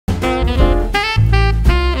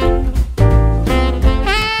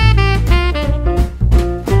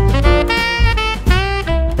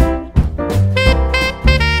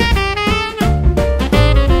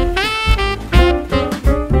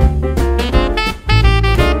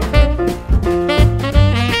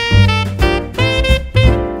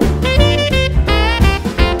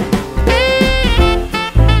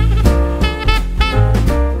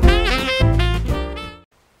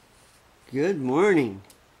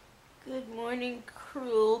Good morning,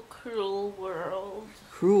 cruel, cruel world.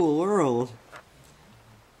 Cruel world?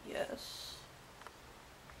 Yes.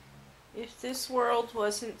 If this world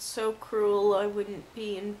wasn't so cruel, I wouldn't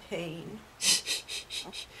be in pain.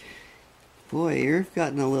 Boy, you've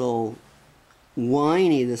gotten a little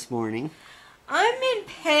whiny this morning. I'm in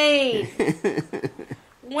pain.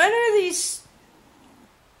 When are these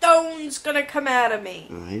stones gonna come out of me?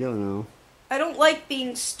 I don't know. I don't like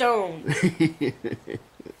being stoned.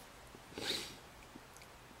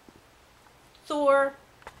 Thor,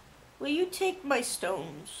 will you take my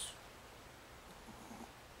stones?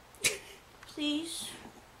 Please?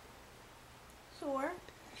 Thor?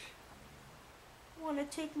 Want to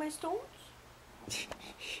take my stones?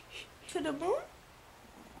 To the moon?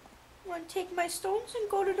 Want to take my stones and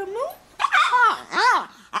go to the moon?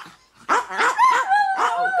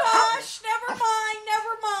 Oh gosh, never mind,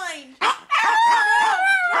 never mind.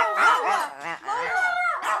 No, Lola,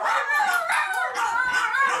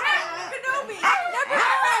 Kenobi, never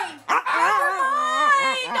mind.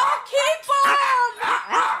 I'll keep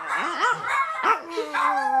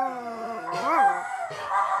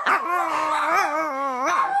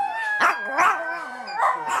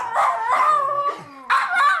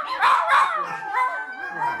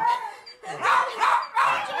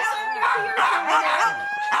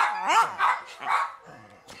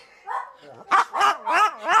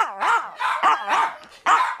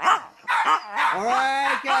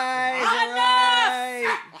Alright, guys, alright.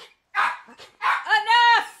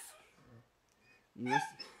 Enough! Yes.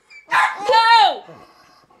 No!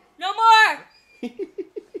 No more!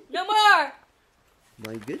 No more!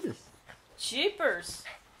 My goodness. Jeepers.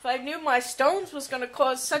 If I knew my stones was going to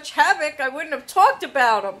cause such havoc, I wouldn't have talked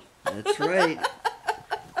about them. That's right.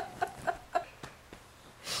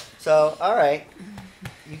 So, alright.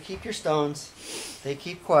 You keep your stones. They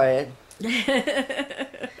keep quiet.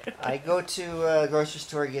 I go to a grocery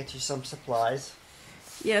store to get you some supplies.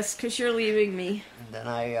 Yes, because you're leaving me. And then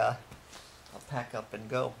I'll pack up and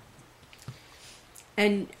go.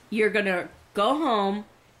 And you're going to go home,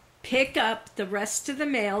 pick up the rest of the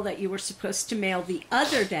mail that you were supposed to mail the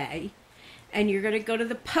other day, and you're going to go to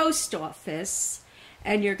the post office,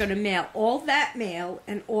 and you're going to mail all that mail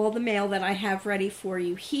and all the mail that I have ready for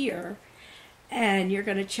you here, and you're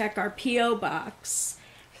going to check our P.O. box,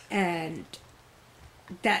 and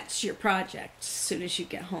that's your project as soon as you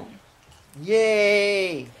get home.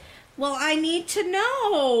 Yay! Well, I need to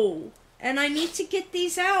know, and I need to get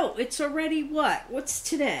these out. It's already what? What's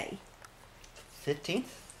today? 15th?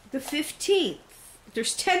 The 15th.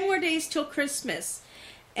 There's 10 more days till Christmas,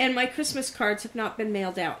 and my Christmas cards have not been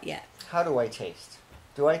mailed out yet. How do I taste?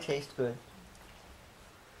 Do I taste good?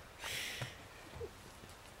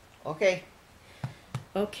 Okay.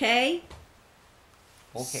 Okay?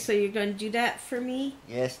 Okay. So you're going to do that for me?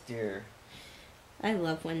 Yes, dear. I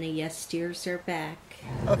love when the yes dears are back.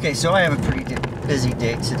 Okay, so I have a pretty busy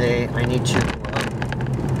day today. I need to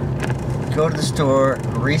go to the store,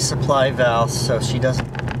 resupply Val so she doesn't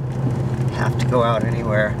have to go out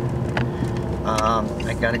anywhere.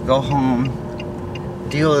 I gotta go home,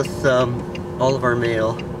 deal with all of our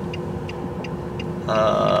mail.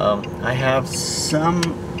 I have some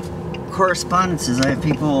correspondences. I have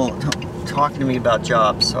people talking to me about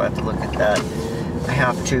jobs, so I have to look at that. I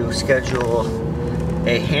have to schedule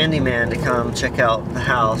a handyman to come check out the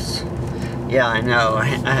house. Yeah, I know,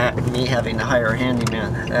 me having to hire a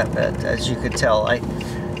handyman, but as you could tell,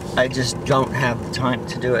 I just don't have the time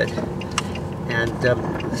to do it. And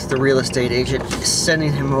this is the real estate agent,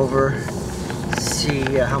 sending him over, see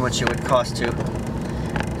how much it would cost to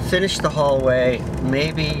finish the hallway,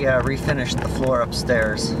 maybe refinish the floor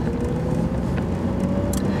upstairs,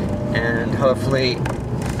 and hopefully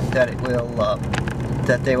that it will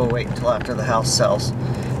that they will wait until after the house sells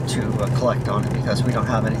to collect on it, because we don't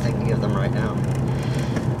have anything to give them right now.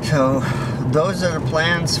 So those are the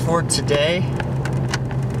plans for today.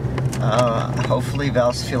 Hopefully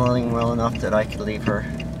Val's feeling well enough that I can leave her,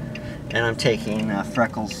 and I'm taking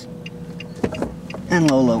Freckles and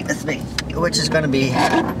Lola with me, which is going to be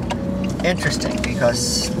interesting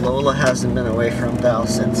because Lola hasn't been away from Val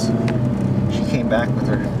since she came back with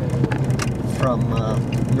her from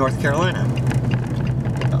North Carolina.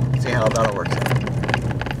 So, see how that'll work out.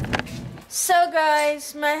 So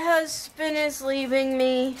guys, my husband is leaving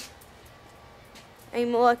me.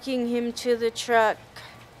 I'm walking him to the truck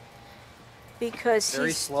because Very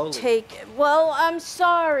he's slowly. Well, I'm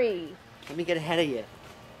sorry. Let me get ahead of you.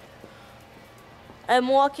 I'm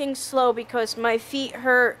walking slow because my feet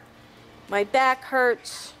hurt, my back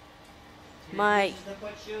hurts, my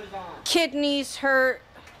kidneys hurt,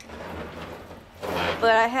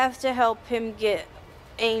 but I have to help him get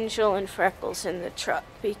Angel and Freckles in the truck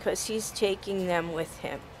because he's taking them with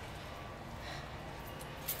him.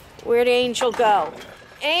 Where'd Angel go?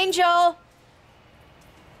 Angel!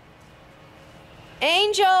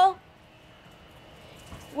 Angel!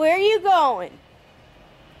 Where are you going?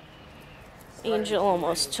 Angel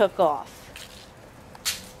almost took off.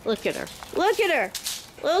 Look at her. Look at her.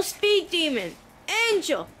 Little speed demon.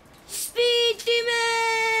 Angel. Speed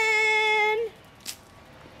demon.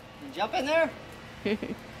 Jump in there.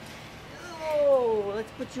 Oh,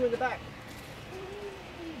 let's put you in the back.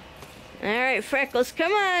 All right, Freckles,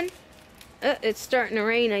 come on. It's starting to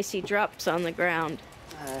rain. I see drops on the ground.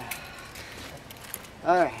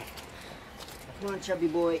 All right. Come on, chubby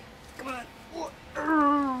boy. Come on.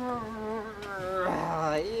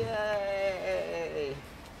 Yay.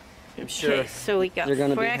 I'm sure. Okay, so we got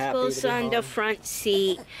Freckles on the front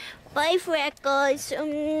seat. Bye, Freckles.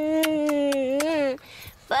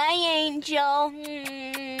 Bye, Angel.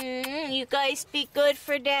 You guys be good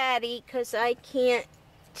for Daddy, because I can't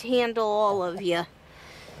handle all of you.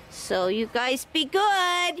 So you guys be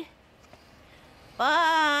good.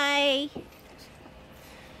 Bye.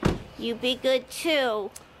 You be good too.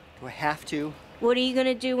 Do I have to? What are you going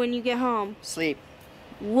to do when you get home? Sleep.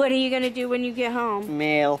 What are you going to do when you get home?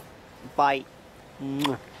 Mail. Bite.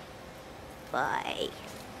 Bye.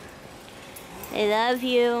 I love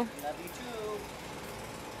you. Love you too.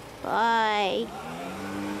 Bye.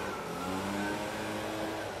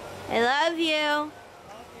 I love you.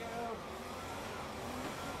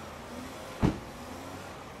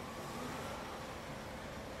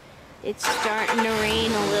 It's starting to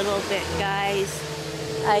rain a little bit, guys.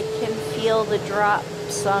 I can feel the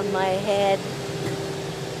drops on my head.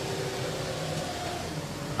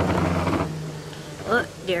 Look,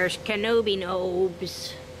 there's Kenobi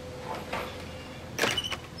Nobes.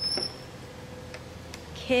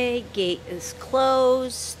 Okay, gate is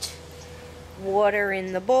closed. Water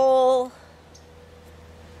in the bowl.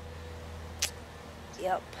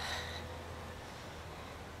 Yep.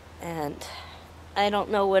 And I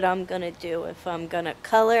don't know what I'm gonna do, if I'm gonna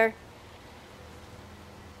color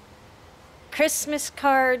Christmas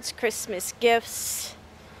cards, Christmas gifts,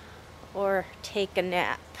 or take a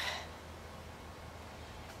nap,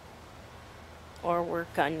 or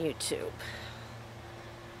work on YouTube.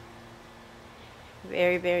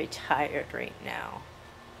 Very, very tired right now.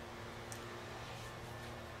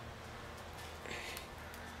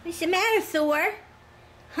 What's the matter, Thor?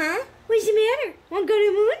 Huh? What's the matter? Wanna go to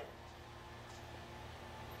the moon?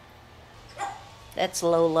 That's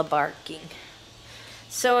Lola barking.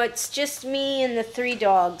 So it's just me and the 3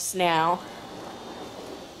 dogs now,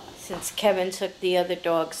 since Kevin took the other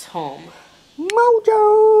dogs home.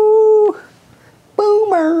 Mojo!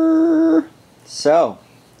 Boomer! So,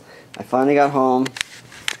 I finally got home.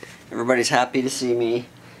 Everybody's happy to see me.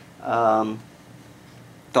 Dogs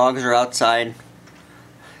are outside,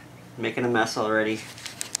 making a mess already.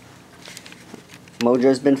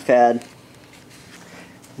 Mojo's been fed.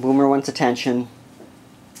 Boomer wants attention.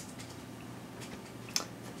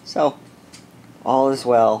 So, all is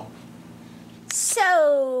well.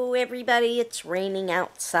 So, everybody, it's raining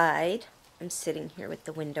outside. I'm sitting here with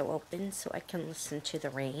the window open so I can listen to the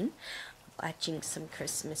rain, watching some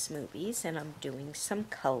Christmas movies, and I'm doing some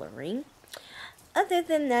coloring. Other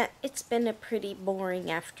than that, it's been a pretty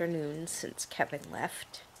boring afternoon since Kevin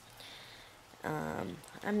left.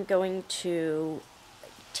 I'm going to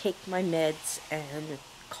take my meds and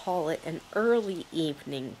call it an early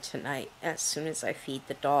evening tonight as soon as I feed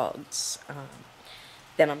the dogs.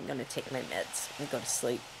 Then I'm going to take my meds and go to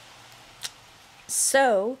sleep.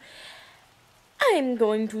 So, I'm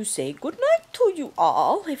going to say goodnight to you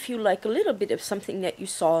all. If you like a little bit of something that you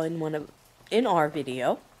saw in one of our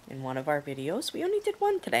videos, we only did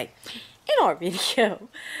one today. In our video,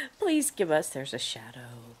 please give us, there's a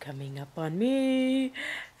shadow coming up on me,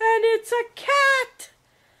 and it's a cat.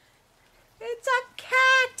 It's a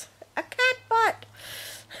cat butt.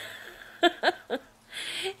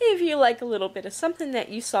 If you like a little bit of something that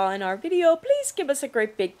you saw in our video, please give us a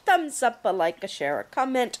great big thumbs up, a like, a share, a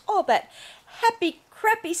comment, all that happy,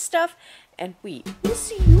 crappy stuff, and we will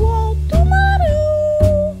see you all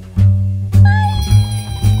tomorrow. Bye.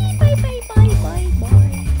 Bye, bye, bye, bye, bye,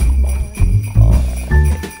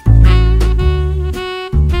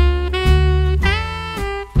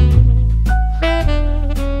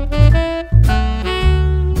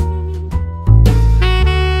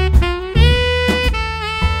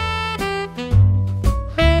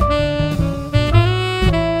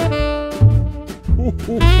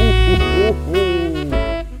 bye.